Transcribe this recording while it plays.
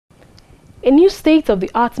A new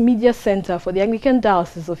state-of-the-art media center for the Anglican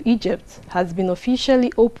Diocese of Egypt has been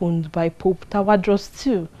officially opened by Pope Tawadros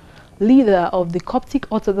II, leader of the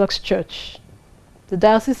Coptic Orthodox Church. The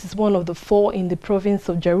diocese is one of the 4 in the province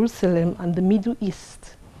of Jerusalem and the Middle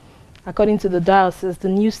East. According to the diocese, the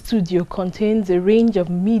new studio contains a range of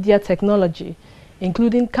media technology,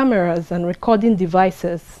 including cameras and recording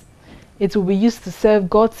devices. It will be used to serve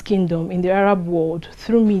God's kingdom in the Arab world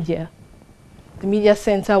through media. The media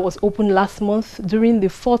center was opened last month during the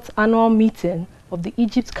 4th annual meeting of the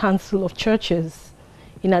Egypt Council of Churches.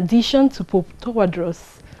 In addition to Pope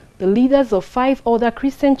Tawadros, the leaders of 5 other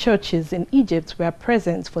Christian churches in Egypt were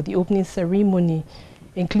present for the opening ceremony,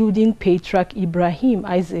 including Patriarch Ibrahim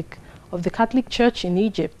Isaac of the Catholic Church in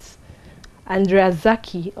Egypt, Andrea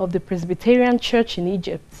Zaki of the Presbyterian Church in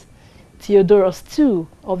Egypt, Theodoros II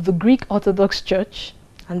of the Greek Orthodox Church,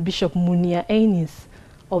 and Bishop Munia Enis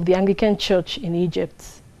of the Anglican Church in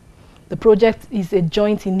Egypt. The project is a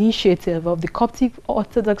joint initiative of the Coptic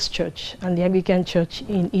Orthodox Church and the Anglican Church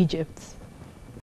in Egypt.